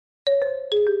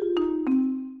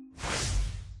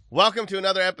Welcome to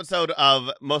another episode of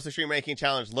Most Extreme Ranking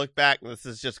Challenge Look Back. This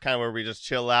is just kind of where we just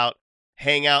chill out,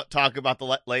 hang out, talk about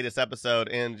the latest episode,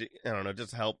 and I don't know,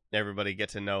 just help everybody get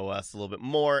to know us a little bit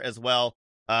more as well.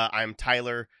 I'm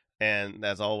Tyler, and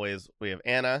as always, we have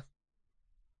Anna.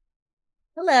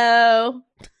 Hello.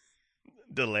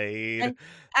 Delayed.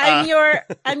 I'm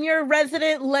your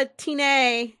resident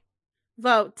Latina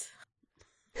vote.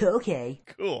 Okay.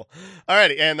 Cool.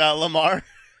 Alrighty, and Lamar.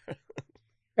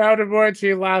 Counterpoint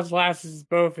last is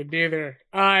both and neither.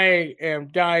 I am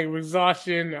dying of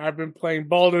exhaustion. I've been playing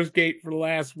Baldur's Gate for the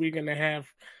last week and a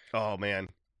half. Oh, man.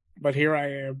 But here I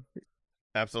am.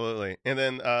 Absolutely. And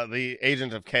then the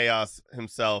agent of chaos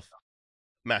himself,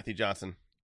 Matthew Johnson.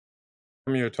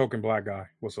 I'm your token black guy.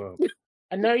 What's up?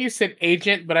 I know you said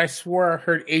agent, but I swore I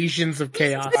heard Asians of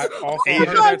Chaos. I also Agent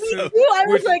heard that too. I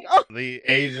was like, oh. The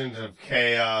agent of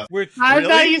chaos. Which I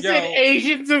thought you Yo. said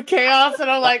Asians of Chaos,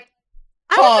 and I'm like,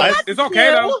 It's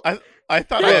okay though. I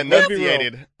thought I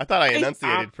enunciated. I thought I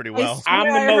enunciated pretty well. I'm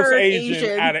the I most heard Asian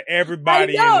Asian. out of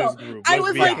everybody I know. in this group. I Let's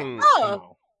was be like, honest. oh. Come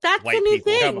on. That's White a new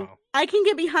people, come thing. on. I can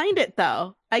get behind it,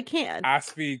 though. I can. I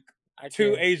speak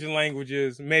two Asian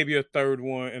languages, maybe a third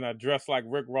one, and I dress like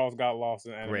Rick Ross got lost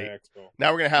in Anime Great. Expo.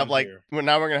 Now we're gonna have I'm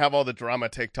now we're gonna have all the drama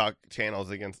TikTok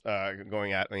channels against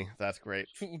going at me. That's great.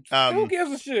 Who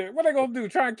gives a shit? What they gonna do?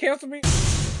 Try and cancel me?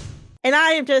 And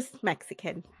I am just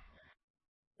Mexican.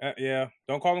 Yeah,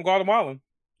 don't call them Guatemalan.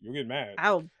 You'll get mad.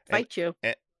 I'll fight you.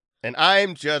 And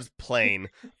I'm just plain.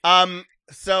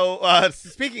 So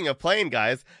speaking of plain,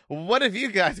 guys, what have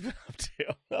you guys been up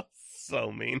to? So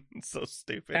mean, so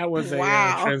stupid. that was a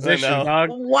Wow. transition, I know. dog.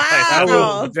 Wow. That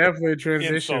was definitely a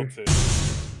transition.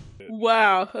 Insulted.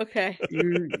 Wow. Okay.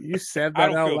 You said I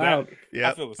that don't out feel loud. that. Yeah,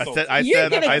 I feel I assaulted.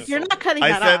 said You're not cutting I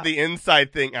that said off. the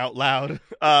inside thing out loud.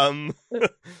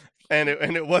 And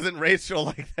it wasn't racial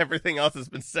like everything else has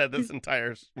been said this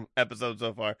entire episode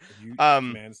so far.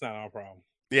 Man, it's not our problem.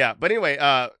 Yeah, but anyway,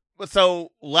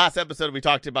 so last episode we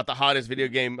talked about the hottest video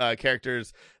game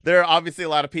characters. There are obviously a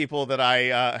lot of people that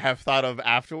I have thought of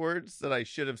afterwards that I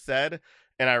should have said,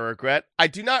 and I regret. I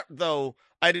do not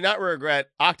regret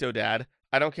Octodad.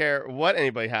 I don't care what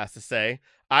anybody has to say.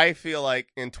 I feel like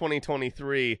in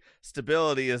 2023,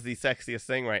 stability is the sexiest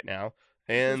thing right now,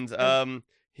 and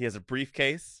he has a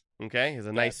briefcase. Okay, he has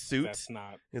a nice suit. That's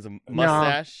not. He has a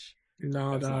mustache.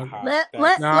 No, That's dog. not hot.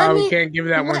 Let No, we me. can't give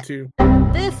that one to you.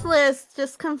 This list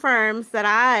just confirms that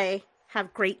I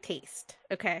have great taste.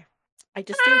 Okay, I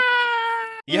just do.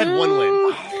 You had one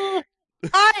win.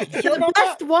 The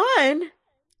best one.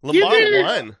 Lamar did.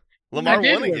 won. Lamar I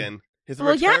did won win. again. His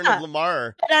Well, return yeah. of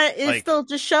Lamar. But it Like- still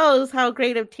just shows how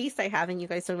great of taste I have, and you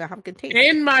guys don't have good taste.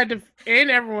 In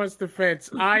everyone's defense,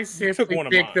 I simply one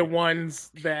of picked the mine. ones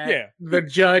that Yeah. the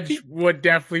judge would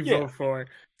definitely Yeah. vote for.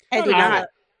 I did I- not,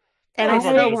 and I I-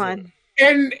 still won.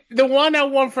 And the one I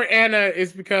won for Anna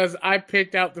is because I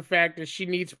picked out the fact that she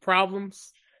needs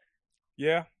problems.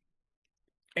 Yeah.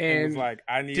 And it And was like,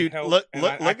 I need Dude, help. look and I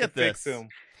at can fix this. him.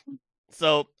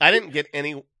 So I didn't get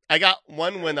any. I got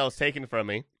one win that was taken from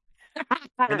me,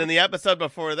 and then the episode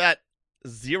before that,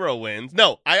 0 wins.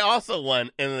 No, I also won,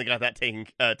 and then I got that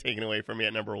taken away from me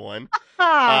at number 1.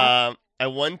 I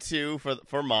won 2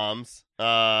 for moms.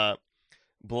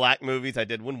 Black movies, I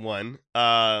did win 1.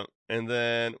 And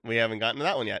then we haven't gotten to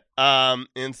that one yet.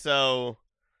 And so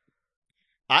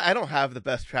I don't have the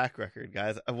best track record,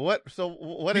 guys. What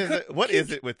is it? What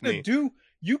is it with me?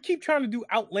 You keep trying to do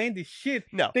outlandish shit,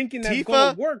 No, thinking that's Tifa-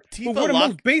 gonna work. Tifa But we're the lock-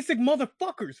 most basic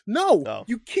motherfuckers. No, Oh.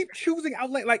 you keep choosing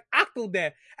outland like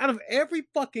Octodad. Out of every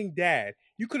fucking dad,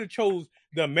 you could have chose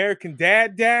the American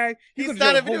Dad. You He's could've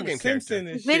not chose a video Homer game Simpson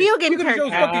character. and shit. Video game You could've chose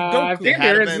character. fucking I Goku. think Had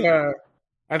there it is been- a.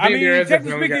 I think mean, there is a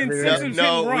technically film that got speaking, video Simpsons games.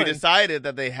 No, didn't we run. decided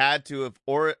that they had to have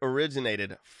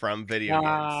originated from video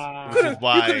games, which You is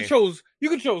why. could have chose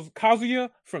Kazuya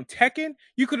from Tekken.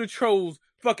 You could have chose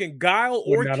fucking Guile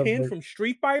Would or not have Ken voted. from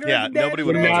Street Fighter. Yeah, as a dad. nobody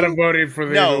Would would've not have voted for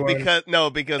the No, other one.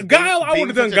 because Guile, I being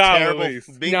would've done such a Guile at terrible-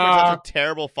 least. Being Nah. such a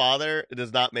terrible father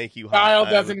does not make you hot. Kyle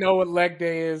doesn't know what leg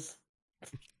day is.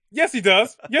 Yes, he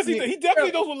does. Yes, he does. He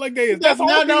definitely knows what leg day is. No, That's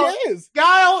all no. he is.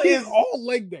 Guile He's all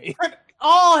leg day.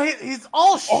 he's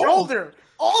all shoulder.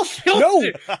 All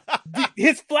shoulder. No,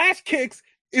 his flash kicks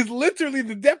is literally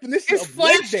the definition His of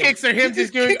leg flash day. kicks are him He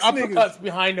just doing kicks niggas. uppercuts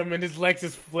behind him and his legs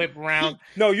just flip around.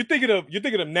 No, you're thinking of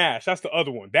Nash. That's the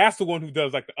other one. That's the one who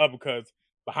does like the uppercuts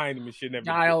behind him and shit. And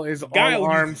everything. Guile is Guile all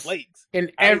uses arms. legs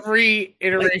In every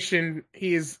iteration,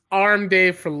 he is Arm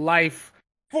Day for life.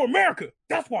 for America.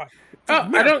 That's why. For Oh,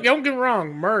 America. don't get me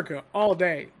wrong, America all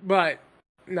day, but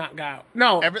not Guile.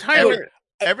 No, Every- Tyler.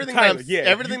 everything Tyler, that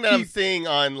everything that I'm seeing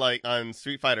on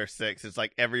Street Fighter 6 is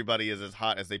like everybody is as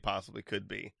hot as they possibly could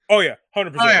be. Oh yeah,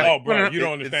 100%. Oh, yeah. Oh, bro, you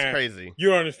don't understand. It's crazy. You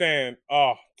don't understand.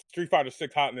 Oh, Street Fighter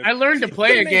 6 hotness. I learned to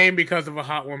play a game because of a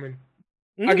hot woman.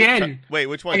 Again. Wait,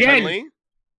 which one? Again. Chun-Li?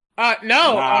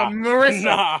 No, Nah. Marissa.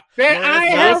 Nah. I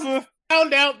Marissa? have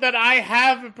found out that I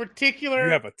have a particular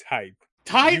You have a type.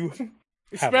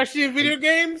 especially in video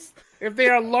games. If they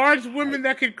are large women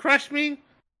that could crush me,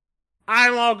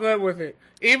 I'm all good with it.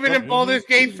 Even in Baldur's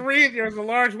Gate 3, there's a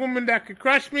large woman that could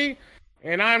crush me,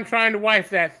 and I'm trying to wife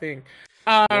that thing.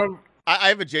 I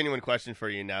have a genuine question for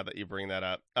you now that you bring that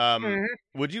up.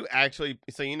 Would you actually?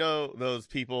 So you know those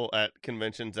people at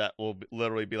conventions that will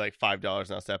literally be like $5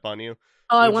 and I'll step on you.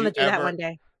 Oh, I want to do that one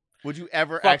day. Would you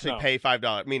ever Fuck actually no. pay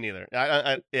 $5? Me neither.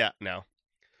 Yeah, no.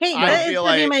 Hey, I that is feel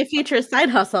gonna be like- my future side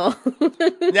hustle.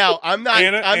 Now I'm not.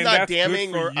 Anna, I'm and not that's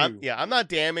damning good for or. you. I'm not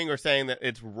damning or saying that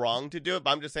it's wrong to do it.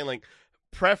 But I'm just saying like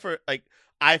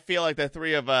I feel like the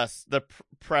three of us, the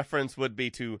preference would be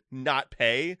to not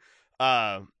pay.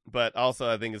 But also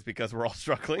I think it's because we're all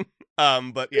struggling.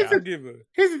 But yeah.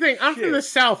 Here's the thing. I'm from the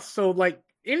South, so like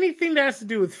anything that has to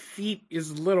do with feet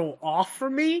is a little off for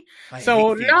me.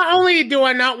 So not only do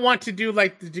I not want to do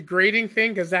like the degrading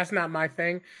thing, because that's not my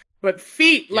thing, but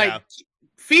feet,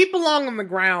 feet belong on the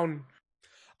ground.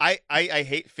 I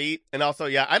hate feet, and also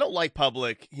I don't like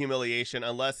public humiliation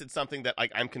unless it's something that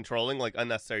like I'm controlling, like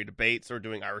unnecessary debates or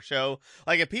doing our show.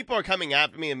 Like if people are coming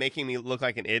after me and making me look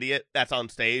like an idiot that's on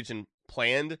stage and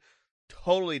planned,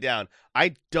 totally down.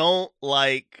 I don't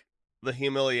like the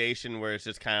humiliation where it's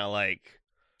just kind of like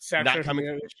not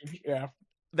coming. Yeah.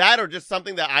 That or just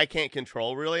something that I can't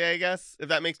control, really, I guess, if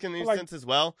that makes any sense as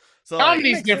well. So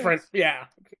comedy's different, yeah.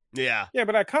 Yeah. Yeah,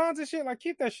 but at cons and shit, like,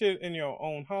 keep that shit in your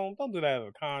own home. Don't do that at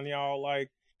a con, y'all.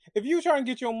 Like, if you try and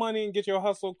get your money and get your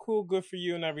hustle, cool, good for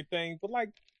you and everything. But, like,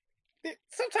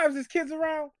 sometimes there's kids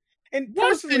around. And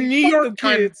what's the personally, New York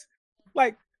kids?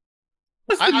 Like,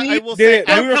 I will say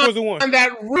New York was the one. And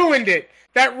that ruined it.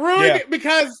 That ruined it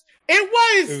because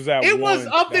it was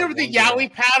up there with the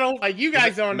Yowie paddle. Like, you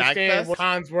guys don't understand what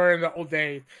cons were in the old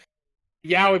days.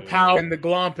 Yowie paddle and the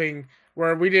glomping,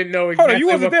 where we didn't know exactly. Hold on, you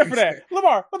wasn't there for that.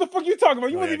 Lamar, what the fuck you talking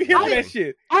about? You wasn't even here for that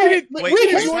shit. We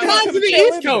didn't cons to the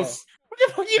East Coast. What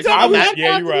the fuck you talking about?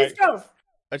 Yeah, you're right. Are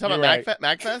you talking about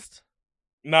MagFest?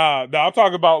 Nah, I'm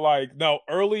talking about like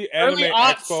early Anime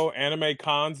Expo, Anime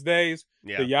Cons days.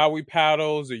 Yeah. The Yowie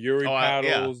paddles, the Yuri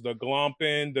paddles, the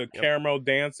glomping, the caramel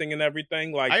dancing and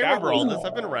everything. Like I that remember was all this.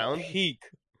 I've been around. Peak.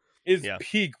 It's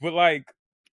peak, but like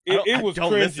it was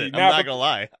don't cringy. Miss it. I'm not gonna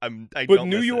lie. But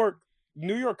New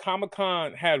York Comic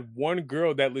Con had one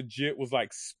girl that legit was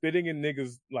like spitting in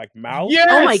niggas like mouth. Yes!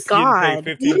 Oh my god!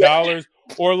 Getting paid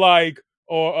 $15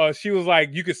 or she was like,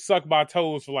 you could suck my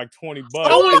toes for like $20.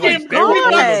 Oh my like, they were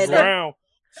on the ground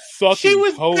sucking she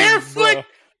was toes, barefoot bruh.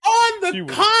 on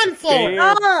the con floor.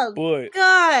 Oh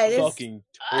god! Sucking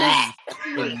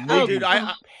toes. Dude,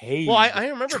 I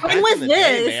remember back when was in the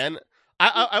this? day, man.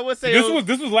 I would say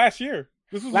this was last year.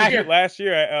 This was last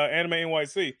year at Anime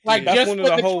NYC. Like that's just when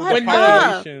when the whole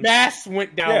the mask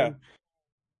went down.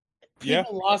 Yeah.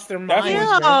 People lost their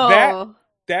minds.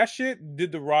 That shit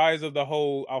did the rise of the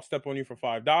whole "I'll step on you for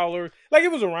 $5." Like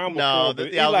it was around before. No,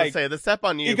 but I was gonna say the step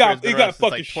on you. It got fucking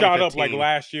like shot up like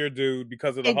last year, dude,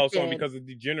 because of the hustle and because of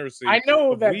degeneracy. I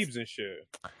know of that weebs and shit.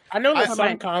 I know that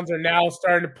some cons are now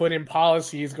starting to put in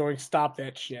policies going stop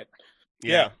that shit.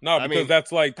 Yeah, no, because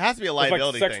that's like it has to be a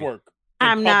liability like sex thing. work.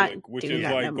 I'm public, not which doing is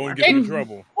that like no going more. to get in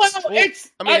trouble. Well,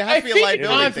 it's. I mean, it has to be a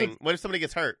liability cons thing. What if somebody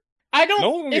gets hurt? I don't. No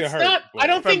one will get it's hurt, not. but- I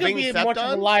don't think From it'll be being as much stepped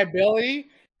of a on? liability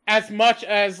as much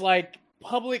as like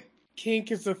public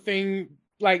kink is a thing.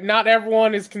 Like not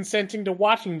everyone is consenting to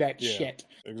watching that shit.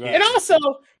 Exactly. And also,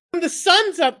 when the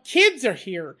sun's up, kids are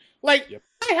here. Like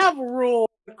I have a rule.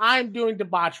 When I'm doing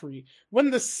debauchery.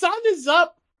 When the sun is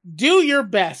up, do your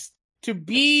best to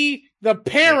be the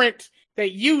parent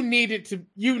that you needed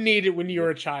when you were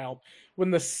a child.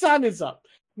 When the sun is up.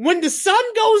 When the sun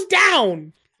goes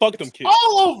down, fuck them kids.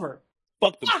 All over.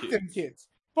 Fuck them kids.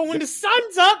 But when the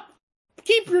sun's up,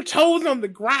 keep your toes on the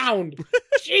ground.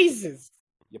 Jesus.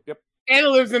 Yep. Anna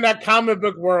lives in that comic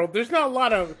book world. There's not a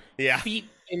lot of feet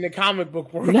in the comic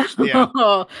book world.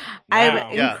 No.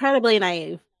 I'm incredibly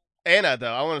naive. Anna,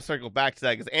 though, I want to circle back to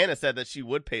that because Anna said that she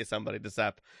would pay somebody to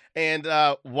step. And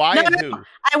why and who?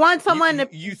 I want someone to.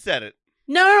 You said it.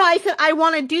 No. I said I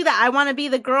want to do that. I want to be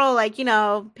the girl, like,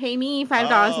 pay me $5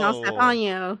 and I'll step on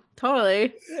you.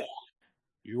 Totally.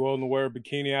 You willing to wear a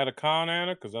bikini at a con,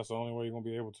 Anna? Because that's the only way you're gonna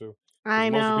be able to. I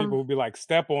know. Most people will be like,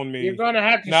 "Step on me." You're gonna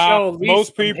have to show. At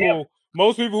least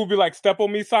Most people who be like "step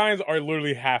on me" signs are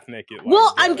literally half naked. Like,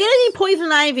 Well, I'm dead getting ass. poison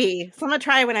ivy, so I'm gonna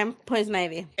try when I'm poison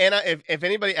ivy. And if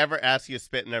anybody ever asks you to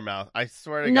spit in their mouth, I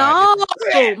swear to No,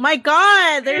 God, my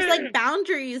God, there's like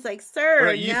boundaries, like sir.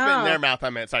 or you no. spit in their mouth. I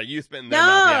meant sorry, you spit in their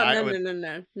mouth. Yeah, I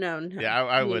would. No. Yeah,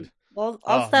 I mean, would. I'll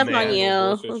Oh, step on man.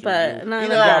 you, Bullshit, but none You of know,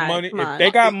 They got that. money. Come If on. they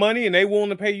got money and they willing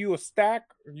to pay you a stack,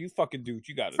 you fucking do what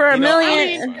you got to For do. a You know,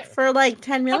 million, for like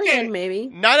 10 million, Okay. maybe.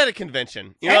 Not at a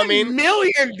convention. You know what I mean? $10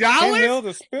 million? 10 mil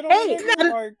to spit on Hey, a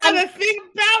nigga? Like, And the thing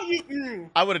about you,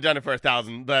 I would have done it for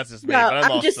 1,000. That's just me. No, But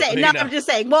I'm I'm just also, saying. you No, know. I'm just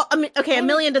saying. Well, I mean, okay, $1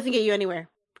 million doesn't get you anywhere.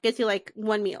 It gets you like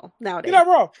one meal nowadays. you're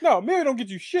not wrong. No, a million don't get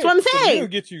you shit. That's what I'm but a saying.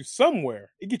 million get you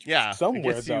somewhere. It gets you Yeah, it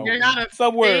somewhere gets you- though. you're not a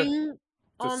Somewhere thing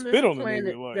to on spit this on the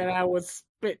planet nigga. Like, that I would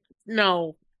spit.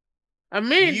 No, $1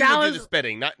 million. You would do the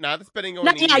spitting, not the spitting going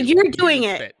No, to yeah, you. you're You doing would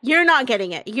it. spit. You're not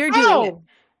getting it. You're doing it. Oh,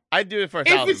 I'd do it for if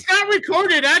 1,000. it's not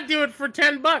recorded, I'd do it for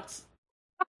 $10.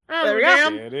 I There don't we give a go.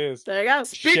 damn. yeah, it is. There you go.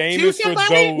 Spit Shame to is for somebody?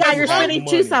 those Yeah, who you're have spitting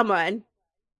money. to someone.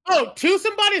 Oh, to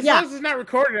somebody as Yeah. long as it's not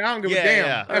recorded, I don't give a Yeah, damn.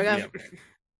 yeah. There we Yeah.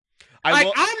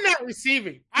 go. I'm not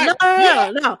receiving.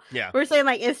 No. Yeah. We're saying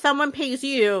like if someone pays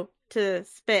you to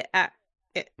spit at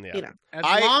it, Yeah. you know.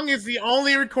 As long as the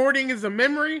only recording is a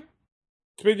memory.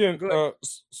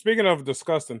 Speaking of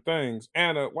disgusting things,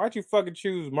 Anna, why'd you fucking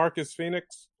choose Marcus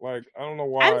Phoenix? Like, I don't know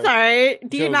why. I'm sorry.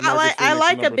 Do you chose not Marcus like? I Phoenix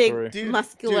like a number big three.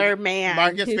 muscular man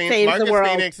Marcus who Phoenix, saves Marcus the world.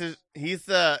 Phoenix is he's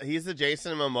the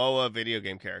Jason Momoa of video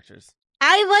game characters.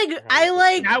 I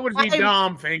like. That would be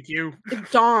Dom, thank you.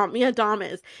 Dom. Yeah, Dom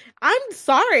is. I'm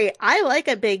sorry. I like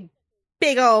a big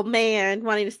old man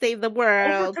wanting to save the Over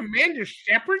world. Commander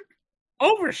Shepard?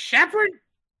 Over Shepard?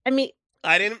 I mean,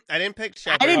 I didn't pick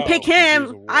Shepard. I didn't pick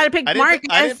him. I picked Marcus.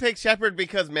 I didn't pick Shepard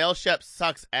because male Shep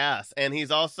sucks ass, and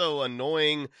he's also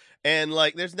annoying, and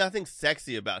like there's nothing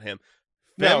sexy about him.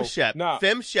 Fem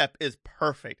Shep is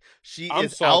perfect. She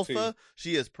is salty. alpha.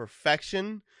 She is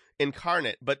perfection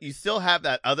incarnate. But you still have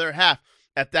that other half.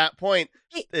 At that point,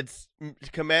 it's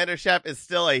Commander Shep is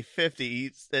still a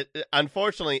 50.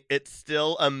 Unfortunately, it's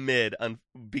still a mid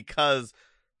because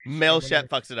male Shep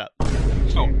fucks it up.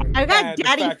 I got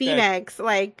Daddy Phoenix.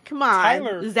 Like, come on,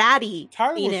 Zaddy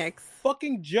Phoenix. Was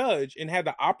fucking judge and had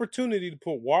the opportunity to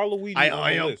put Waluigi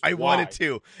on the list. I wanted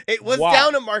to. It was Why?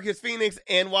 down to Marcus Phoenix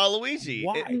and Waluigi.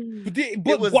 Why? It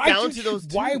But was why down to those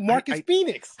two. Why Marcus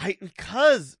Phoenix?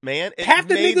 Because man, half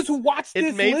the niggas who watch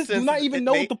this list sense. do not even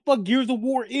know what the fuck Gears of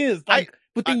War is. Like,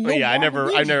 but they know. I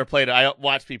never played it. I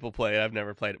watch people play it. I've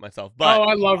never played it myself. But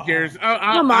I love Gears.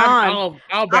 Come on,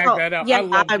 I'll back that up. Yeah, I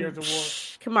love Gears of War.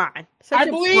 Come on, I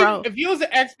believe if you was an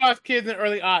Xbox kid in the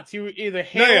early aughts, you were either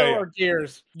Halo or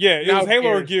Gears. Yeah, it was Halo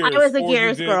or Gears. I was a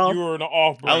Gears girl. You were an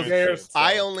off-brand.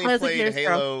 I only played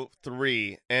Halo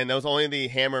 3, and that was only the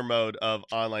hammer mode of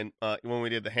online. When we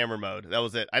did the hammer mode, that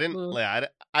was it. I didn't.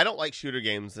 I don't like shooter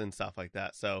games and stuff like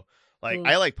that. So. Like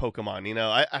I like Pokemon, you know.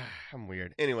 I'm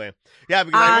weird. Anyway, yeah,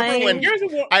 because I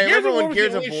remember when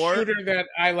Gears of War shooter that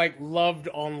I like loved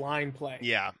online play.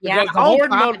 Yeah, because the Horde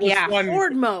mode was fun.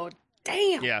 Horde mode.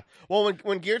 Damn. Yeah. Well,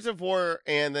 when Gears of War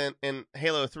and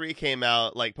Halo 3 came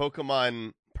out, like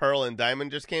Pokemon Pearl and Diamond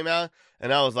just came out,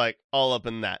 and I was like all up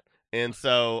in that. And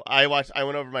so I went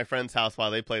over to my friend's house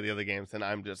while they play the other games, and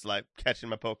I'm just like catching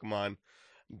my Pokemon,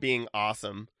 being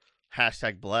awesome.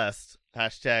 #blessed.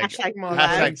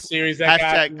 Hashtag series that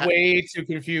got way too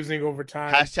confusing over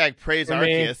time. Praise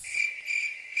Arceus.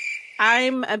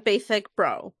 I'm a basic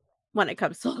bro when it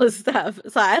comes to all this stuff,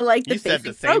 so I like the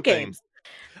basic bro games.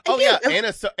 Oh yeah,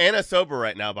 Anna's sober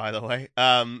right now, by the way.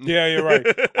 Yeah, you're right.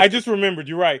 I just remembered.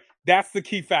 You're right. That's the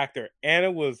key factor.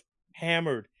 Anna was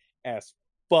hammered as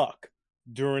fuck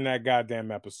during that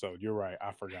goddamn episode. You're right.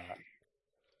 I forgot.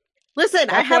 Listen,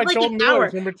 I had like an hour.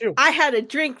 I had to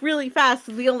drink really fast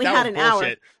because we only had an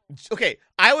hour. Okay,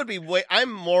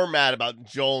 I'm more mad about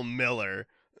Joel Miller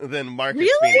than Marcus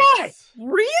Really? Phoenix. Why?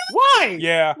 Really? Why?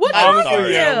 Yeah. What's wrong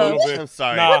with yeah, you? a little bit. I'm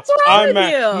sorry. Nah, What's wrong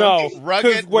with you?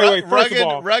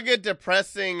 No. Rugged,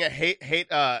 depressing,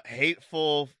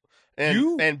 hateful,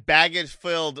 and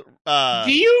baggage-filled.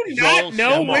 Do you not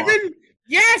know women?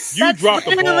 Yes. You dropped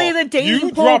the ball. The dating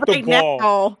you dropped the right ball.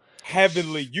 now.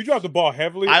 Heavily. You dropped the ball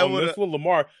heavily on this one,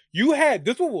 Lamar.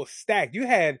 This one was stacked. You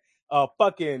had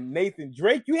fucking Nathan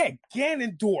Drake. You had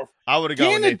Ganondorf. I would have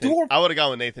gone with Nathan. I would have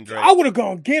gone with Nathan Drake. I would have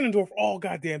gone Ganondorf all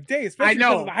goddamn day, especially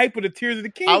because of the hype of the Tears of the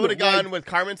Kingdom. I would have gone with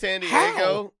Carmen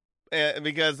Sandiego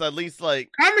because at least like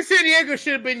Carmen Sandiego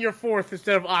should have been your fourth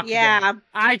instead of Octodad. Yeah.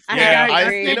 I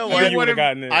agree. You know think what? you would have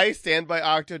gotten it. I stand by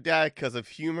Octodad because of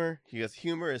humor. Because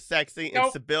humor is sexy, and Nope,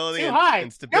 stability too high.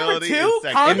 and stability Number two, is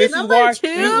sexy. And this is Number why two?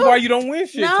 this is why you don't win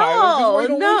shit, No, Tyler. This is why you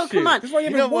don't no, win shit. come on. This is why you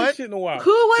You know haven't won what? shit in a while.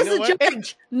 Who was You know the what?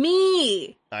 judge?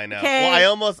 Me. I know. Okay. Well, I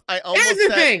almost Here's the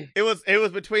said thing. it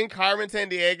was between Carmen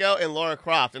Sandiego and Laura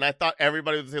Croft, and I thought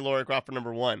everybody would say Laura Croft for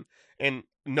number one, and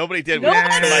nobody did. Which was to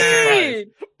my surprise. Nobody.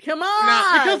 Come on.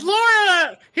 Nah, because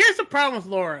Laura, here's the problem with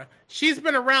Laura. She's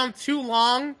been around too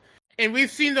long, and we've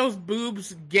seen those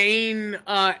boobs gain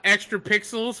extra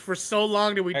pixels for so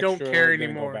long that we don't Extra, care then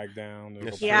anymore. Go back down. Then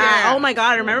Yes, go Yeah. back Yeah. Oh my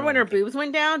god. Remember when her Okay. boobs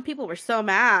went down? People were so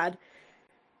mad.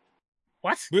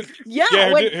 What? But, Yeah.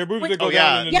 yeah, when, her boobs when- did go Oh,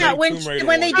 down. In the yeah, new when Tomb Raider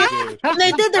when they one, did when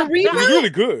they did the it was reboot, really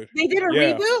good. they did a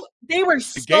Yeah. reboot. They were gave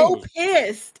so them-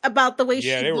 pissed about the way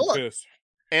Yeah, she they were looked. pissed.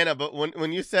 Anna, but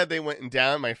when you said they went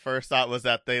down, my first thought was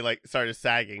that they like started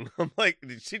sagging. I'm like,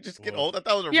 did she just get Well, old? I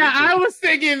thought it was a Yeah, reboot. I was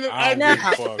thinking. I No. don't give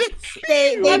a fuck.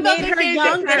 They I thought made they her changed it.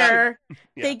 younger.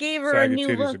 Yeah. They gave her Saggy a new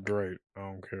titties are look. great. I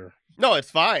don't care. No, it's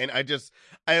fine.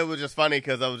 It was just funny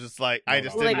because I was just like, I No,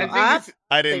 just no. Like, didn't. I think it's,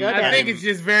 I didn't. They go I down. think it's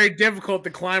just very difficult to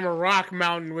climb a rock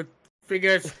mountain with big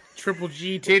ass triple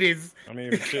G titties. I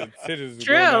mean, if titties is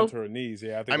True. going down to her knees,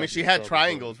 yeah. I think I mean, that's she a had struggle,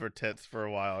 triangles for tits for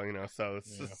a while, so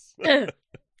it's Yeah. just.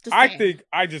 Just I saying.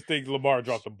 just think Lamar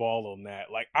dropped the ball on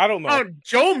that. Like, I don't know. Oh,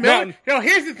 Joel Miller. Now- No,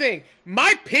 here's the thing.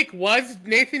 My pick was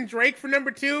Nathan Drake for number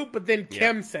 2, but then Yeah.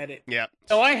 Kim said it, Yep.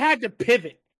 so I had to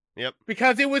pivot. Yep.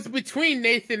 Because it was between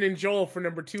Nathan and Joel for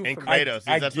number 2 And for me. Kratos.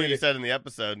 I That's what get you it. said in the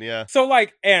episode. Yeah. So,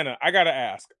 like, Anna, I gotta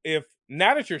ask: if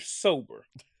now that you're sober,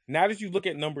 now that you look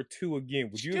at number 2 again,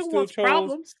 would you have Still still wants chose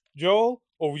problems. Joel,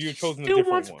 or would you have chosen a Still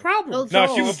different wants one? problems. Still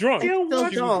No, she was drunk. Still Still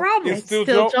wants Joel. problems. It's still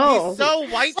Joel. Joel. He's so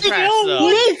white Like, trash, oh, though.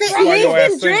 Nathan, Why your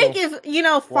ass Nathan Drake single? is, Why your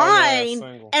ass fine.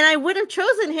 single? And I would have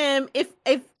chosen him if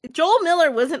Joel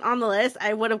Miller wasn't on the list.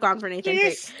 I would have gone for Nathan He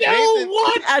Drake. still Nathan-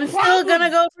 wants I'm still problems. gonna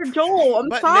go for Joel. I'm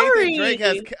But sorry. Nathan Drake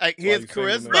has he has Why you single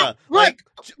charisma. now? Like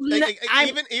Look,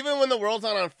 I'm- even when the world's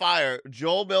not on fire,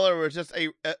 Joel Miller was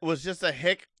just a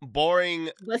hick, boring,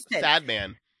 Listen, sad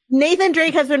man. Nathan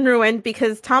Drake has been ruined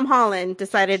because Tom Holland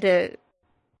decided to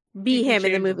be You can him in the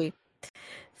change him. movie.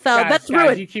 So that's Guys,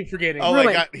 ruined. you keep forgetting. Oh Ruined.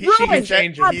 my god, he Ruined.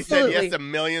 said Absolutely. yes to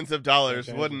millions of dollars.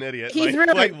 Okay. What an idiot! He's like,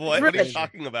 ruined. like, what are you Ruined.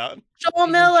 talking about? Joel You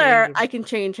can Miller, change him. I can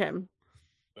change him.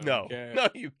 No, Okay. no,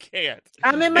 you can't.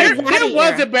 I'm in my There Zaddy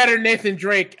was era. a better Nathan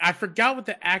Drake. I forgot what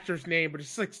the actor's name, but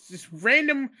it's like this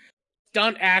random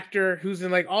stunt actor who's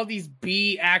in like all these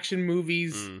B action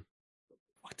movies. Mm.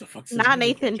 What the fuck's his Not name?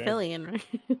 Nathan James. Fillion,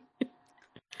 right?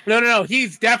 No.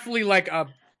 He's definitely like a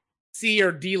C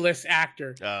or D list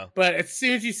actor. Oh, But as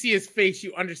soon as you see his face,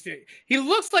 you understand. He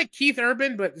looks like Keith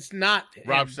Urban, but it's not him.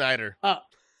 Rob Schneider.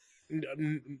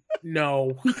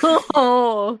 No.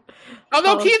 Oh,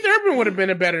 Although Oh. Keith Urban would have been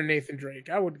a better Nathan Drake.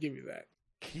 I would give you that.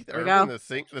 Keith There we Urban, go.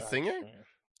 the singer.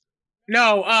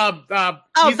 No,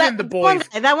 he's that in The one Boys.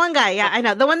 guy, that one guy. Yeah, I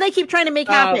know the one they keep trying to make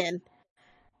happen.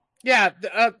 Yeah,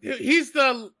 he's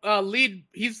the lead.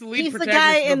 He's the lead. He's the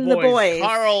protagonist guy of in The Boys.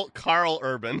 Carl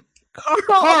Urban.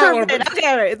 Carl Urban. Urban.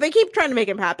 Okay, they keep trying to make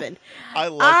him happen. I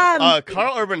love Um,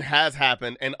 Carl Urban has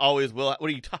happened and always will. What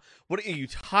are you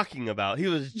talking about? He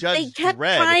was Judge They kept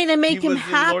Dredd. trying to make He him was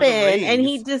in Lord of the happen, and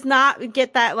he Rings. does not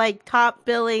get that like top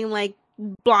billing like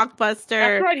blockbuster.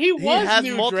 That's right. He was He has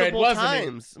New multiple Dredd, wasn't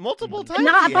times. Multiple times.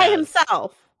 Not he by has.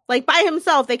 himself. Like by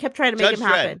himself, they kept trying to make Judge him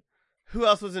happen. Dredd. Who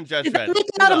else was in Judge Did Dredd? that make a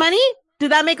Who lot of else? money?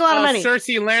 Did that make a lot of he? money?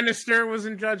 Cersei Lannister was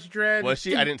in Judge Dredd. Was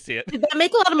she? I didn't see it. Did that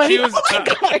make a lot of money? She was, oh my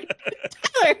god!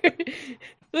 Tyler!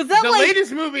 Was that the like?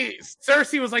 latest movie,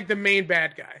 Cersei was like the main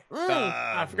bad guy.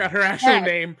 I forgot her actual yeah.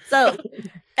 name. So,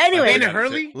 anyway, Lena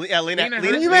Hurley? Yeah, Lena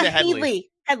Lena Headley.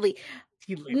 Headley.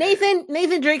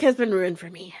 Nathan Drake has been ruined for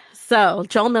me. So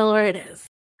Joel Miller, it is.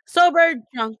 Sober,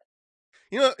 drunk.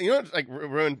 You know what like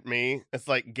ruined me? It's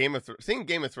like seeing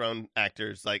Game of Thrones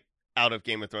actors like out of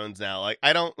Game of Thrones now. Like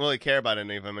I don't really care about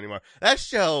any of them anymore. That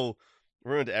show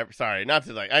ruined sorry, not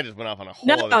to like I just went off on a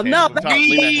whole other tangent. We're talking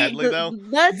Lena Headley though.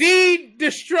 The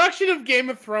destruction of Game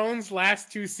of Thrones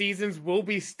last 2 seasons will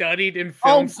be studied in Oh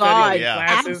film study god, yeah.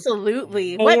 classes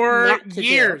absolutely. What for not to do.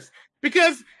 years.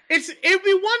 Because it'd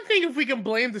be one thing if we can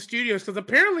blame the studios, because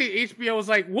apparently HBO was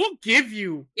like, we'll give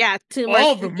you, Yeah, too much.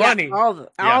 all the yeah, money. all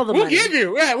the we'll money. give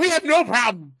you. Yeah, we have no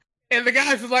problem. And the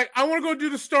guys was like, I want to go do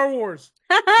the Star Wars.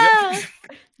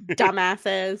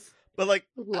 Dumbasses. But like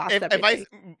Lost if I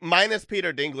everything. minus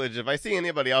Peter Dinklage, if I see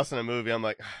anybody else in a movie, I'm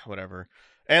like whatever.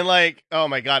 And like, oh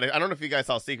my god, I don't know if you guys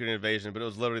saw Secret Invasion, but it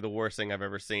was literally the worst thing I've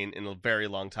ever seen in a very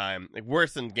long time. Like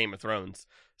worse than Game of Thrones.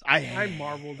 I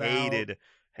marveled hated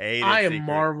Hated I am Secret.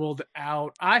 marveled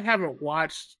out. I haven't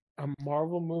watched a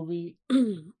Marvel movie.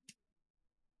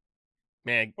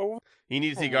 Man, Oh, you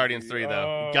need to see Guardians 3, though.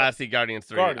 You uh, gotta see Guardians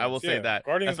 3. I will say that.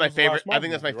 Guardians That's my was the last favorite. I Marvel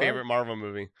think that's my movie, right? favorite Marvel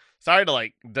movie. Sorry to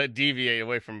like deviate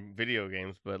away from video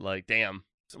games, but like, damn.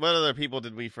 So what other people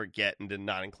did we forget and did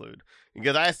not include?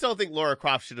 Because I still think Laura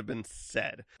Croft should have been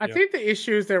said. I think the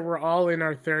issue is that we're all in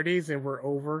our 30s and we're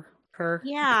over her.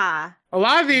 Yeah. A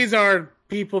lot of these are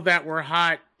people that were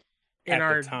hot in At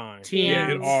our the time. teens.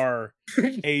 Yeah, in our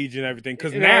age and everything.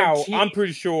 Because In our now, teen- I'm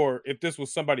pretty sure if this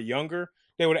was somebody younger,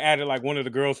 they would have added like one of the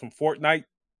girls from Fortnite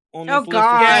on this Oh list or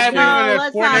God, Yeah, something. we no! would've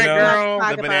Let's Fortnite not girl. talk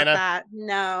The about banana. that.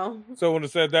 No. So when it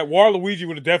said that, Waluigi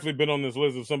would have definitely been on this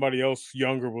list if somebody else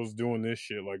younger was doing this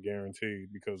shit, like guaranteed,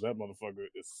 because that motherfucker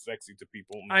is sexy to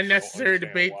people. and I just don't Unnecessary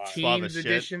understand debate why. Suave as teens shit.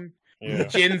 edition. Yeah,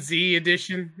 Gen Z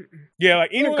edition. yeah,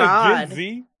 like anyone that's God. Gen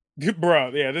Z,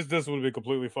 bro. Yeah, this would be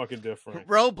completely fucking different.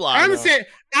 Roblox.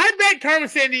 I bet Carmen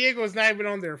San Diego is not even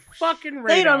on their fucking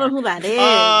radar. They don't know who that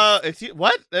is.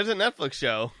 What? There's a Netflix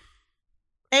show.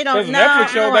 They don't There's a know. Netflix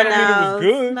show, No that one don't mean it was knows.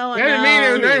 good. No one That doesn't mean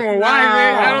it was knows. anyone. Why is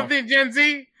it? I No. don't think Gen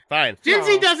Z. Fine. Gen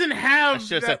Z No. doesn't have. I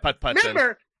should have said that- putt then.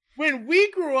 Remember, when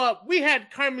we grew up, we had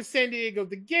Carmen San Diego,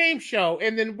 the game show,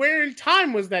 and then Where in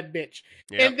Time was that bitch.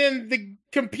 Yep. And then the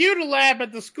computer lab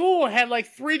at the school had like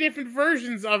 3 different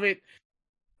versions of it.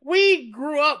 We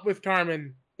grew up with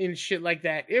Carmen and shit like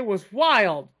that. It was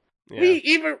wild.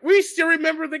 Yeah. We still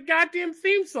remember the goddamn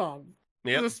theme song.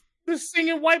 Yep. The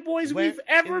singing white boys Where we've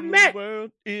ever in met. The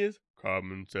world is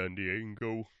Carmen San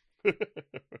Diego.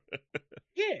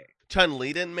 Yeah.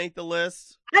 Chun-Li didn't make the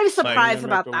list. I'm Like, surprised they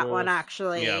about make that the one, list.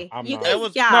 actually. Yeah, I'm You not. guys, That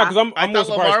was- yeah. No, because I I'm more thought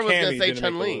Lamar surprised was gonna Cammy say didn't make the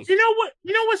Chun-Li. list. You know what?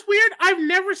 You know what's weird? I've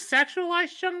never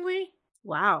sexualized Chun-Li.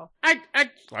 Wow. I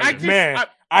just Man,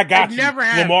 I got I've you, never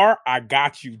have. Lamar. I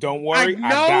got you. Don't I worry. know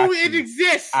got it you.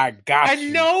 exists. I got I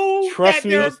you. know Trust that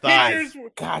me. there are Those thighs.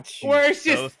 pictures Got you. where it's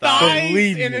Those just thighs. thighs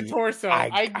Believe and a me. torso.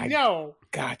 I know.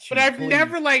 Got you. But I've please.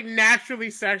 never like naturally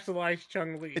sexualized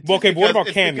Chun-Li. It's Well, just okay, but what about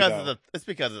it's Cammy, because though? of the It's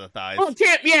because of the thighs. Well,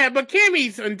 but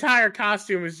Cammy's entire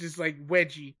costume is just like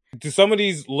wedgie. To some of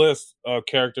these lists of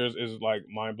characters is like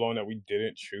mind blowing that we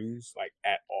didn't choose like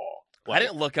at all. I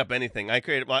didn't look up anything. I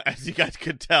created, well, as you guys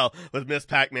could tell, with Miss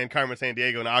Pac-Man, Carmen San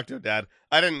Diego, and Octodad.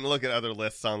 I didn't look at other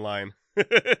lists online.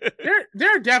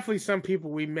 There are definitely some people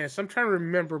we missed. I'm trying to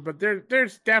remember, but there's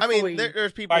I definitely. mean,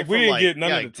 there's people Like, we from, didn't like, get none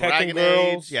yeah, of the Tekken Dragon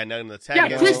girls. Age. Yeah, none of the Tekken yeah, no.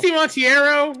 girls. Christy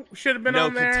Montiero should have been No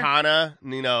on there. Katana.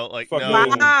 You know, like, Fuck no.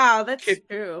 no. Wow, that's Kid-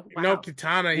 true. Wow. No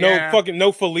Katana. Yeah.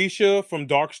 No Felicia from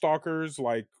Darkstalkers.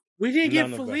 Like We didn't none get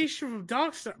of that. Felicia from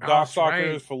Darkstalkers.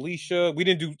 Darkstalkers, Felicia. We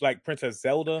didn't do like Princess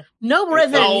Zelda. No Oh,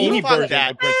 Resident any Evil. fuck version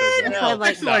that. of Princess Zelda. No,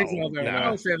 Like, no.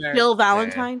 Don't say that. Jill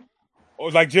Valentine. Or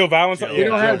like Jill Valentine. Jill We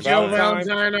don't Yeah, have Jill Valentine.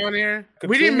 Valentine on here.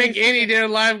 We didn't make any of their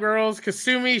live girls.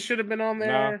 Kasumi should have been on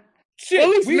there. Shit, Well,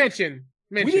 at least we mention.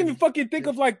 didn't even fucking think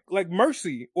of like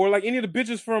Mercy or like any of the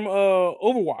bitches from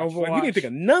Overwatch. Like we didn't think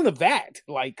of none of that.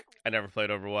 Like I never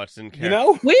played Overwatch. Didn't care. you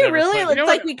know. We Never really played- looked You know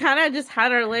like what? we kind of just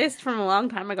had our list from a long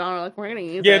time ago. And we're like, we're gonna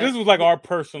use Yeah, it. this was like our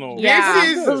personal. Yeah,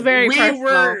 This is, it was very we personal.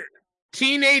 were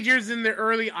teenagers in the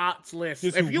early aughts list.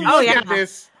 This If is you weird. look Oh, at yeah.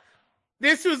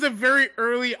 this was a very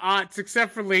early aughts,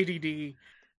 except for Lady D,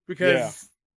 because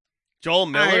Joel I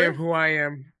Miller, am who I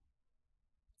am.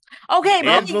 Okay, And-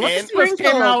 but The list Sprinkle.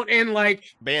 came out in like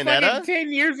Bayonetta. fucking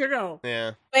 10 years ago.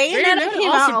 Yeah, Bayonetta came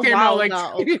also out a came while out like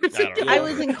ago. 2 years I don't ago. know. I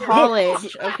was in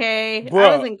college, okay? I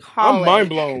Bruh, was in college. I'm mind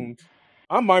blown.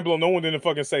 I'm mind blown. No one didn't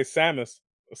fucking say Samus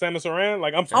Aran.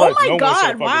 Like I'm Oh surprised my no one god!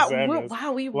 said Wow, fucking Samus.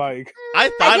 wow, we. Like I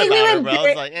thought think we about were it, but I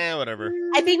very- was like, whatever.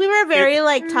 I think we were very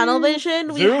like tunnel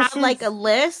vision. We Zero had like Suits- a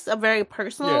list, a very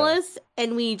personal Yeah. list,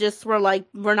 and we just were like,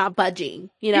 we're not budging.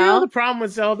 You You know know? the problem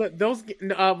with Zelda? Those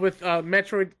with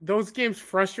Metroid, those games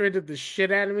frustrated the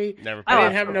shit out of me. Never I played.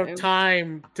 didn't have absolutely. enough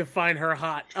time to find her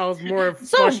hot. I was more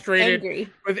So frustrated angry.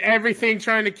 with everything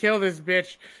trying to kill this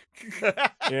bitch.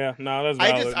 yeah, no, that's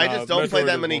I valid. just don't Metroid play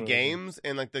that is many one of those. games,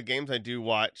 and like the games I do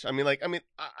watch,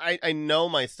 I know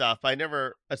my stuff. I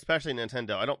never, especially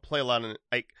Nintendo, I don't play a lot of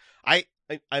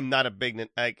I'm not a big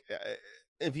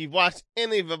if you've watched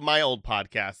any of my old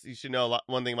podcasts, you should know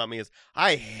one thing about me is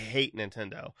I hate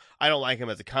Nintendo. I don't like them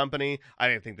as a company. I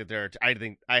hate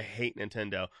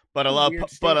Nintendo, but I love Weird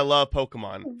but I stuff. love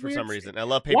Pokemon for Weird some stuff. reason. I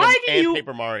love Why do you-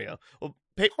 Paper Mario. Well,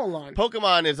 Hold on.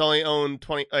 Pokemon is only owned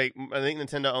 20. Like I think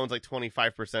Nintendo owns like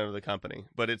 25% of the company,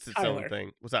 but it's its own Tyler.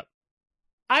 thing. What's up?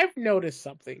 I've noticed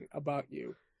something about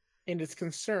you, and it's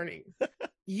concerning.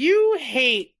 You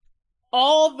hate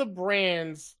all the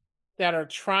brands that are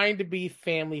trying to be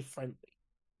family friendly.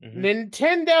 Mhm.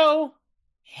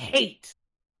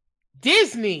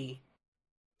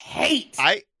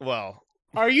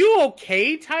 Are you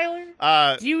okay, Tyler?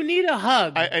 Uh, Do you need a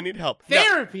hug? I need help. No,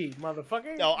 Therapy,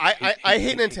 motherfucker. no, I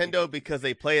hate Nintendo because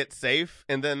they play it safe,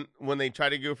 and then when they try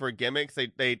to go for gimmicks,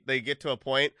 they get to a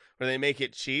point where they make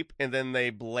it cheap, and then they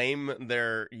blame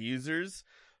their users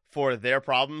for their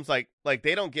problems. Like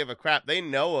they don't give a crap. They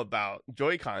know about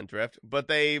Joy-Con drift, but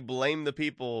they blame the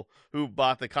people who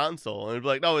bought the console and be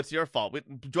like, "No, it's your fault.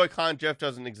 Joy-Con drift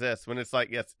doesn't exist." When it's like,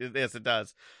 yes, it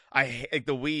does. Like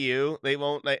the Wii U. They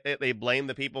won't. They blame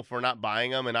the people for not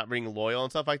buying them and not being loyal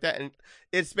and stuff like that. And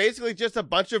it's basically just a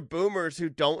bunch of boomers who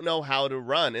don't know how to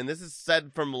run. And this is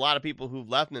said from a lot of people who've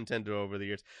left Nintendo over the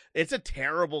years. It's a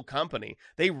terrible company.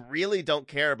 They really don't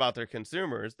care about their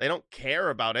consumers. They don't care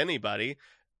about anybody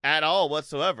at all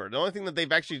whatsoever. The only thing that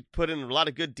they've actually put in a lot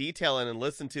of good detail in and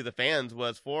listened to the fans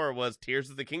was Tears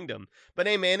of the Kingdom. But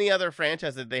name any other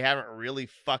franchise that they haven't really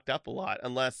fucked up a lot,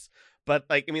 unless. But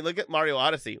like, I mean, look at Mario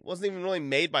Odyssey. It wasn't even really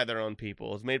made by their own people.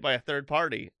 It was made by a third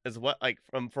party, as what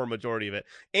for a majority of it.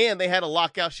 And they had to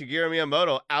lock out Shigeru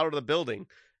Miyamoto out of the building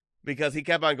because he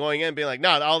kept on going in and being like,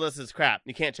 "No, all this is crap.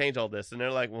 You can't change all this." And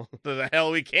they're like, "Well, the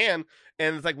hell we can."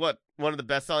 And it's like, what? One of the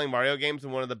best-selling Mario games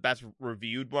and one of the best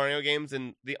reviewed Mario games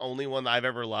and the only one that I've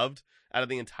ever loved out of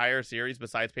the entire series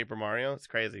besides Paper Mario. It's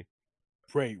crazy.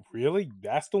 Wait, really?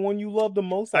 That's the one you love the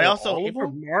most? I also Paper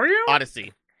Mario?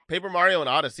 Odyssey. Paper Mario and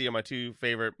Odyssey are my two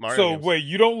favorite Mario games. So wait,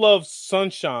 you don't love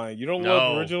Sunshine, you don't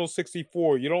love No. Original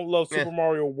 64, you don't love Super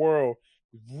Mario World.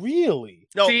 Really?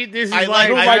 No, See, this is I why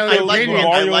like Tyler World.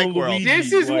 I like World. Luigi.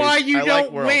 This is why you I don't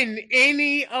like World. win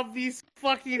any of these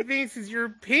fucking things, because your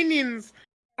opinions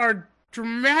are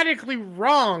dramatically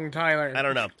wrong, Tyler. I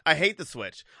don't know. I hate the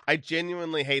Switch. I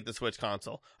genuinely hate the Switch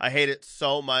console. I hate it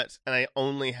so much, and I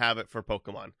only have it for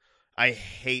Pokemon. I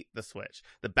hate the Switch.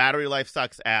 The battery life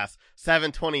sucks ass.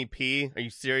 720p? Are you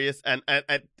serious? And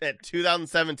at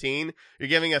 2017, you're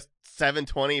giving us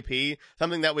 720p,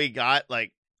 something that we got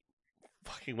like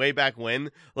fucking way back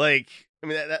when. Like, I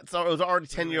mean, it was already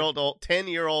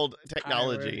 10-year-old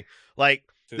technology. Like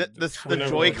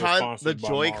the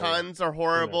Joy-Cons are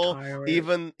horrible.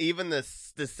 Even the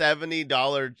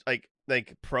 $70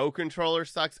 like Pro controller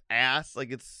sucks ass.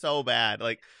 Like, it's so bad.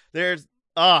 Like,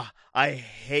 I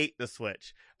hate the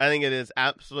Switch. I think it is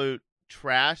absolute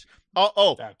trash.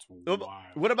 That's wild.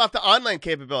 What about the online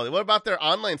capability? What about their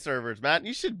online servers, Matt?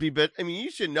 You should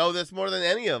you should know this more than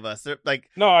any of us.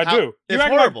 No, I do. It's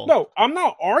horrible. No, I'm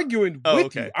not arguing with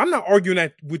okay. you. I'm not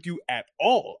arguing with you at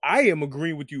all. I am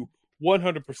agreeing with you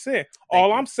 100%.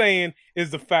 All I'm saying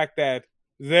is the fact that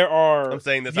there are. I'm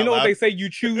saying this. You know what they say? You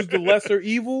choose the lesser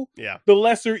evil. Yeah. The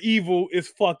lesser evil is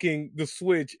fucking the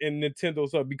Switch and Nintendo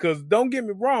stuff. Because don't get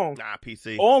me wrong. Nah,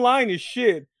 PC online is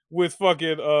shit. With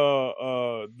fucking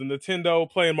the Nintendo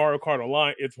playing Mario Kart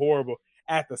Online, it's horrible.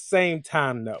 At the same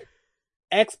time, though,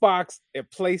 Xbox and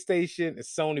PlayStation and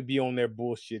Sony be on their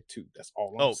bullshit too. That's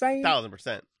all I'm saying.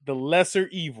 1000%. The lesser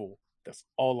evil. That's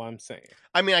all I'm saying.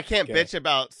 I mean, I can't bitch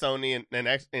about Sony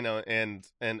and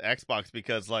Xbox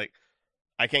because like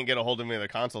I can't get a hold of any of their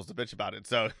consoles to bitch about it.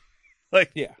 So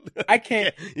like, yeah, I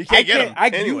can't. You can't get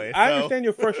them anyway. I understand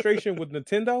your frustration with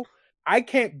Nintendo. I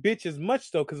can't bitch as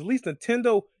much though, because at least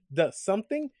Nintendo does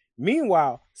something.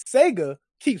 Meanwhile, Sega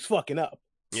keeps fucking up.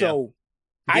 So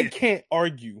I can't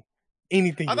argue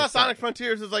anything. I thought Sonic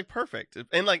Frontiers was like perfect.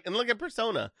 And look at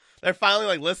Persona. They're finally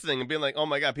like listening and being like, "Oh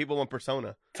my god, people want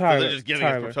Persona." Tyler, so they're just giving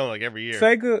us Persona like every year.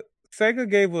 Sega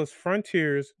gave us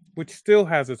Frontiers, which still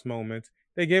has its moments.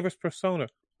 They gave us Persona.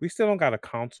 We still don't got a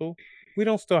console. We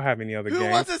don't still have any other games. Who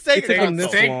wants a Sega console?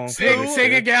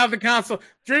 Sega get out the console.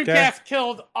 Dreamcast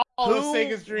killed all of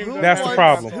Sega's dreams. That's the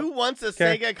problem. Who wants a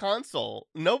Sega console?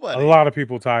 Nobody. A lot of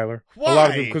people, Tyler. Why? A lot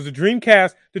of people, because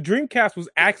the Dreamcast was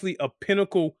actually a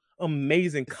pinnacle,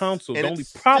 amazing console. The only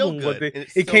problem with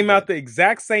it came out the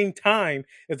exact same time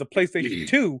as the PlayStation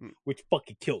 2, which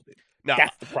fucking killed it. No,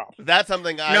 that's the problem. That's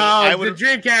something I would.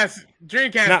 The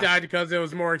Dreamcast died because it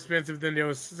was more expensive than it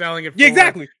was selling it for. Yeah,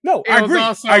 exactly. No, I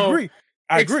agree.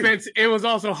 It was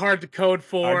also hard to code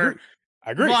for.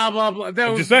 I agree. Blah blah blah.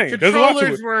 I'm just saying.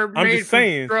 Controllers were made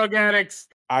for drug addicts.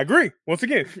 I agree. Once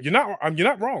again, you're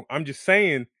not wrong. I'm just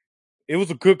saying it was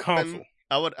a good console.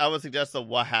 I would suggest the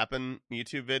What Happened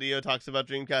YouTube video talks about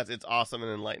Dreamcast. It's awesome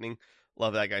and enlightening.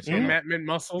 Love that guy. Matt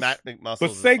McMuscles. Matt McMuscles.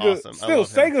 But is Sega awesome.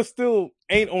 Sega still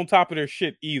ain't on top of their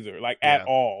shit either. Like at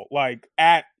all. Like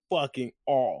at fucking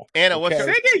all. Anna,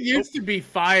 Sega used to be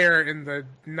fire in the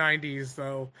 90s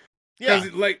though. Yeah.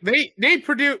 Like they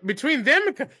produce between them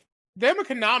and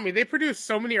Konami, they produced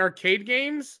so many arcade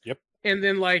games. Yep. And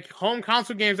then like home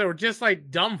console games that were just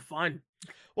like dumb fun.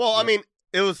 Well, I mean,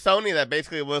 it was Sony that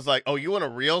basically was like, "Oh, you want a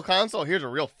real console? Here's a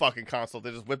real fucking console."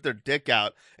 They just whipped their dick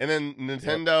out, and then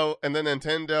Nintendo and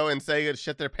Sega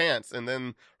shit their pants, and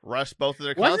then rushed both of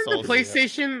their consoles. Wasn't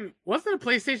the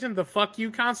PlayStation the fuck you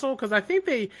console? Because I think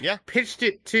they Yeah. pitched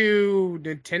it to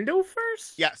Nintendo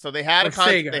first. Yeah, so they had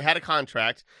Sega. they had a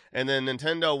contract, and then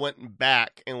Nintendo went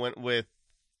back and went with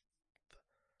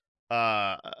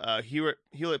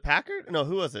Hewlett Packard. No,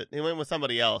 who was it? They went with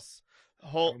somebody else.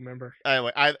 I don't remember.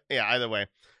 Anyway, either way,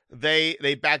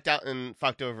 they backed out and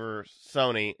fucked over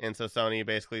Sony, and so Sony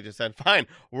basically just said, "Fine,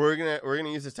 we're gonna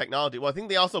use this technology." Well, I think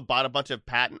they also bought a bunch of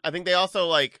patent. I think they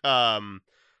also I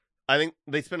think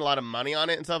they spent a lot of money on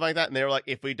it and stuff like that, and they were like,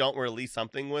 "If we don't release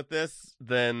something with this,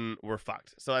 then we're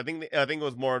fucked." So I think it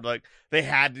was more like they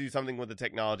had to do something with the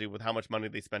technology with how much money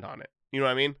they spent on it. You know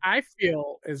what I mean? I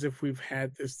feel as if we've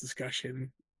had this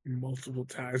discussion multiple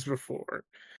times before.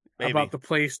 Maybe. About the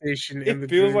PlayStation. It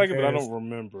feels like it, but I don't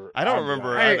remember. I don't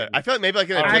remember either. I feel like maybe like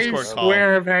in a Discord call. I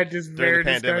swear I've had this very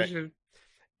discussion.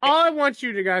 All I want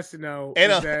you guys to know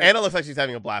is that Anna looks like she's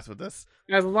having a blast with this.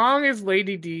 As long as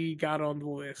Lady D got on the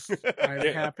list, I'm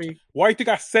happy. Why do you think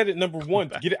I said it number one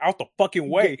to get it out the fucking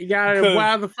way? You got it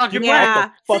out the fucking way.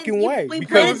 Out the fucking way.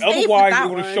 Because otherwise it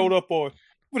would have showed up on.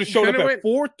 Would have showed up at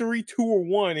 4, 3, 2, or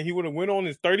 1, and he would have went on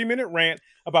his 30-minute rant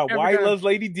about why he loves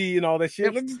Lady D and all that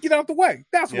shit. Let's just get out the way.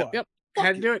 That's what. Yep.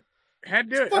 Had to do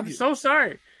it. I'm so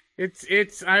sorry.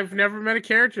 It's. I've never met a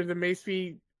character that makes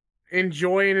me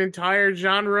enjoy an entire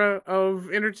genre of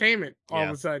entertainment all of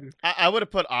a sudden. I would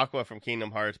have put Aqua from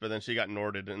Kingdom Hearts, but then she got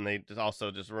Norded, and they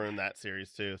also ruined that series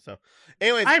too. So,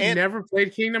 anyways, I've never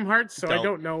played Kingdom Hearts, so I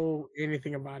don't know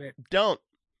anything about it. Don't.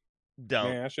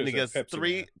 Man, because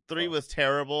three was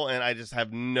terrible, and I just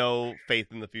have no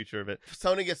faith in the future of it.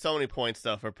 Sony gets so many points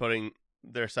though for putting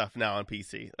their stuff now on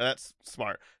PC. That's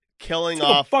smart. Killing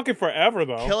off fucking forever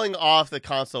though. Killing off the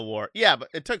console war. Yeah, but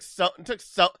it took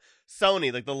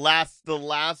Sony, like the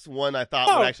last one I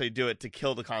thought would actually do it, to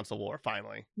kill the console war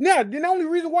finally. Yeah, the only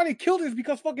reason why they killed it is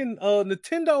because fucking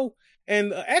Nintendo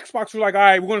and Xbox were like, all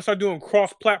right, we're gonna start doing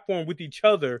cross-platform with each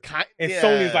other, and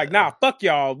Sony's like, nah, fuck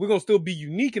y'all, we're gonna still be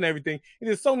unique and everything. And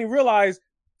then Sony realized,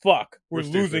 fuck, we're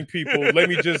losing people. Let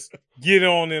me just get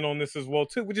on this as well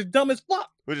too, which is dumb as fuck.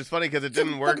 Which is funny because it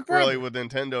didn't work really with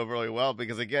Nintendo really well,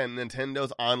 because again,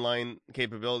 Nintendo's online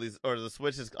capabilities, or the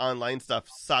Switch's online stuff,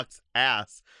 sucks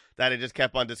ass. That it just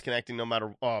kept on disconnecting no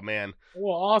matter. Oh man.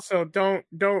 Well, also don't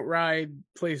ride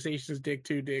PlayStation's dick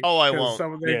too dick. Oh, I won't.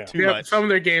 Some of their, too much. Some of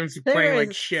their games are playing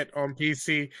like shit on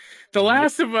PC. The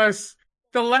Last of Us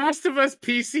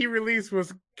PC release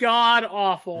was god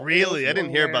awful. Really, I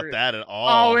didn't hear about that at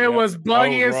all. Oh, it was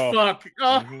buggy as fuck.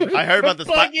 Oh, I heard about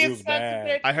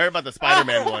the I heard about the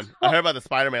Spider-Man one. I heard about the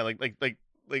Spider-Man,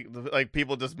 like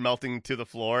people just melting to the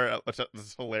floor, which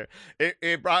is hilarious.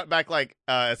 It brought back like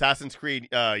Assassin's Creed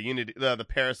Unity, the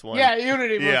Paris one. Yeah,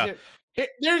 Unity. Yeah.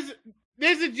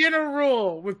 There's a general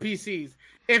rule with PCs.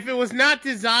 If it was not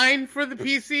designed for the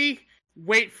PC,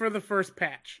 wait for the first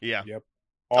patch. Yeah. Yep.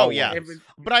 Oh yeah,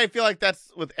 but I feel like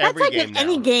that's with every like game now.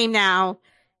 Any game now.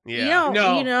 Yeah.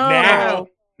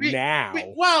 Now.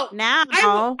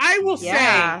 I will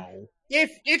say,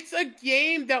 if it's a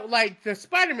game that, like the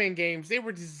Spider-Man games, they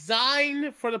were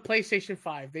designed for the PlayStation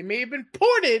 5. They may have been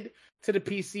ported to the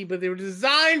PC, but they were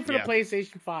designed for the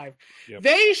PlayStation 5. Yep.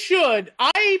 They should,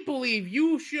 I believe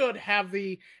you should have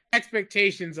the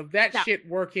expectations of that shit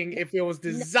working if it was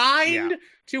designed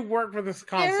to work for this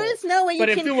console. There is no way you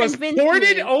can convince me. If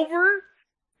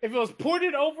it was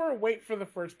ported over, wait for the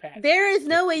first patch. There is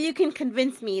no way you can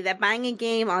convince me that buying a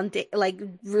game on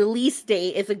release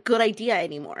date is a good idea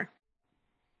anymore.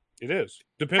 It is.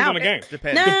 Depends on the game.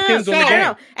 Depends on the game.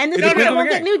 No. And this I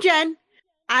won't get new gen.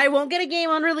 I won't get a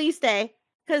game on release day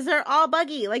because they're all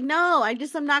buggy. Like, no,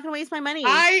 I'm not going to waste my money.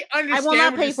 I understand. I will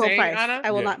not pay full saying, price. Anna.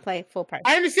 I will not pay full price.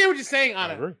 I understand what you're saying,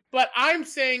 Anna. But I'm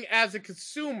saying, as a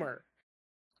consumer,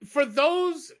 for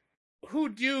those who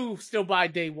do still buy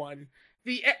day one,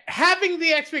 having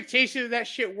the expectation of that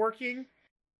shit working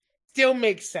still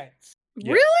makes sense.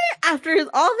 Yeah. Really? After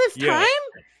all this time?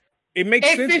 It makes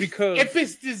sense because if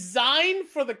it's designed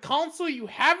for the console you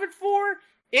have it for,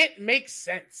 it makes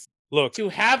sense. Look, to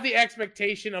have the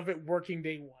expectation of it working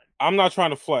day one. I'm not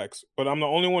trying to flex, but I'm the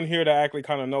only one here that actually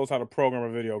kind of knows how to program a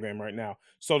video game right now.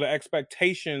 So the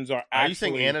expectations are actually... Are you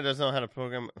saying Anna doesn't know how to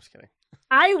program? I'm just kidding.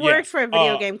 I worked for a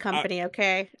video game company,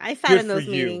 okay? I sat in those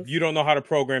meetings. You don't know how to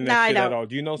program that shit at all.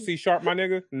 Do you know C# my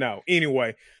nigga? No.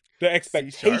 Anyway, the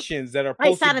expectations that are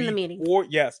supposed to be... I sat in the meeting.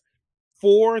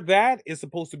 For that, it's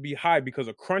supposed to be high because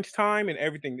of crunch time and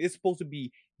everything. It's supposed to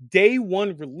be day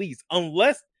one release.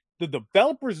 Unless the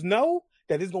developers know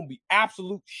that it's going to be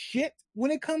absolute shit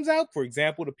when it comes out. For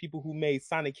example, the people who made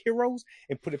Sonic Heroes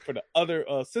and put it for the other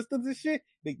systems and shit,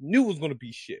 they knew it was going to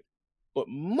be shit. But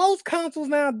most consoles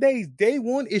nowadays, day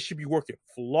one, it should be working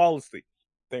flawlessly.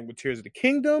 Same with Tears of the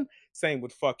Kingdom. Same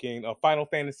with fucking Final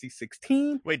Fantasy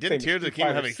 16. Wait, didn't Tears of the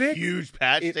Kingdom have a 6. huge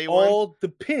patch day one? It all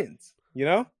depends, you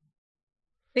know?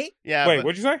 Yeah. Wait,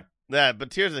 what'd you say? Yeah,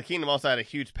 but Tears of the Kingdom also had a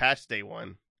huge patch day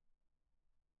one.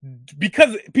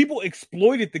 Because people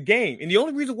exploited the game. And the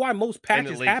only reason why most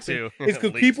patches happen is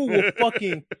because people will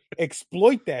fucking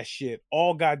exploit that shit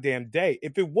all goddamn day.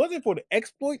 If it wasn't for the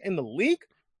exploit and the leak,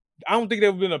 I don't think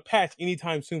there would have been a patch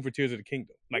anytime soon for Tears of the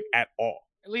Kingdom, like at all.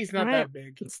 At least not that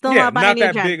big. It's still not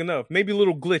that gen. big enough. Maybe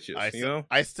little glitches,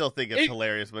 I still think it's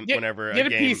hilarious whenever get a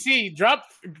game... PC. Drop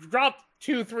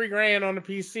 $2-3 grand on the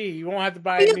PC. You won't have to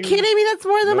buy. Are you kidding me? That's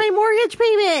more than my mortgage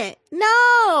payment.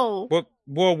 No.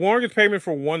 Well, mortgage payment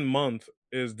for 1 month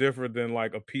is different than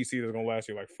like a PC that's gonna last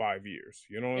you like 5 years.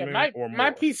 You know what I mean? Or more.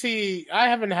 My PC, I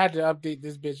haven't had to update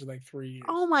this bitch in like 3 years.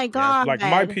 Oh my god! Like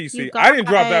my PC, I didn't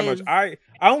drop that much. I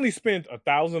only spent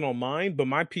 $1,000 on mine, but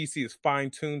my PC is fine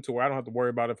tuned to where I don't have to worry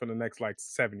about it for the next like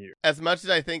 7 years. As much as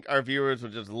I think our viewers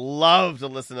would just love to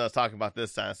listen to us talk about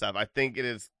this kind of stuff, I think it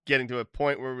is getting to a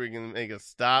point where we can make a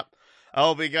stop. I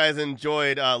hope you guys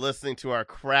enjoyed listening to our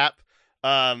crap.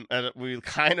 And we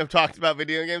kind of talked about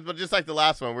video games, but just like the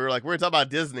last one, we were talking about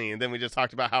Disney, and then we just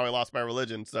talked about how I lost my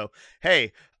religion. So,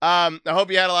 hey, I hope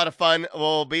you had a lot of fun.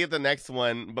 We'll be at the next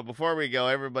one, but before we go,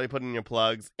 everybody put in your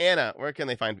plugs. Anna, where can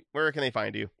they find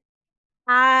you?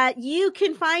 You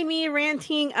can find me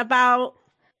ranting about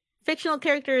fictional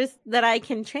characters that I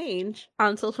can change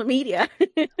on social media.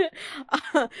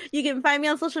 You can find me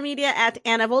on social media at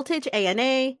Anna Voltage,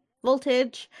 ANA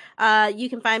Voltage. You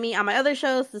can find me on my other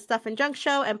shows, the Stuff and Junk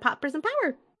Show and Pop Prison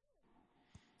Power.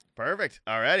 Perfect.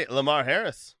 Alrighty, Lamar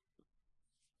Harris.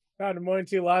 Good morning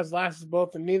to you, last is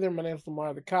both and neither. My name is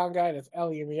Lamar the Con Guy. That's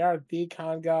Lemer, the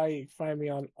Con Guy. You can find me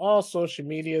on all social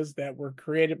medias that were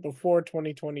created before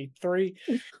 2023.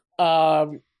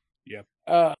 Yep.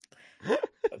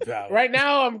 Right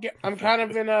now I'm kind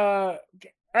of in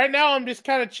right now I'm just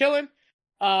kind of chilling.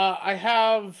 I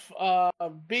have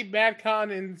Big Bad Con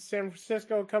in San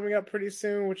Francisco coming up pretty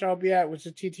soon, which I'll be at, which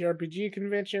is TTRPG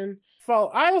convention.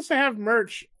 I also have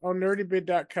merch on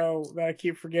nerdybit.co that I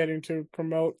keep forgetting to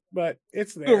promote, but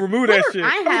it's there. Remove that shit.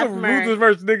 I have remove this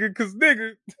merch, nigga, because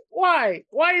nigga. Why?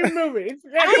 Why you remove it?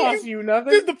 That costs you nothing.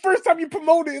 This is the first time you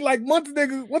promoted it in like months,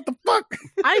 nigga. What the fuck?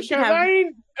 I should have.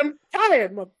 I'm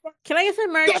tired, motherfucker. Can I get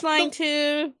some merch line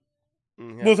too?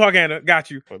 Yeah. We'll talk, Anna. Got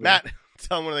you. Matt,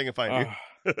 tell them where they can find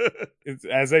you. It's,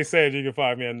 as they said, you can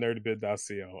find me on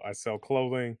nerdybit.co. I sell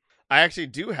clothing. I actually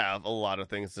do have a lot of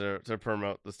things to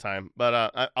promote this time,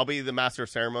 but I'll be the master of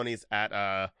ceremonies at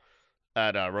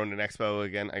Ronin Expo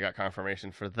again. I got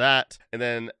confirmation for that, and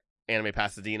then Anime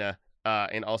Pasadena,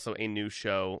 and also a new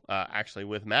show actually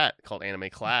with Matt called Anime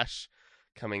Clash,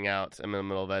 coming out. I'm in the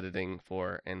middle of editing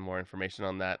for, and more information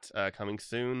on that coming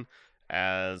soon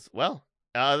as well.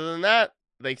 Other than that,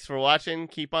 thanks for watching.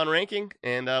 Keep on ranking,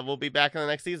 and we'll be back in the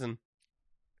next season.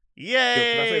 Yay!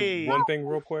 Can I say one thing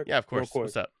real quick? Yeah, of course.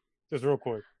 What's up? Just real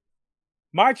quick.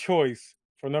 My choice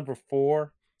for number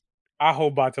 4, I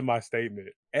hold by to my statement.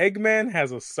 Eggman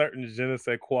has a certain je ne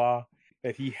sais quoi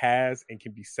that he has and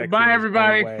can be sexy. Goodbye,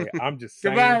 everybody. Way. I'm just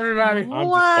saying. Goodbye, everybody.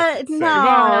 What? No.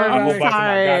 I hold by to my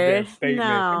Sorry. goddamn statement.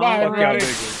 No. Goodbye, Fuck y'all everybody.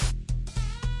 niggas.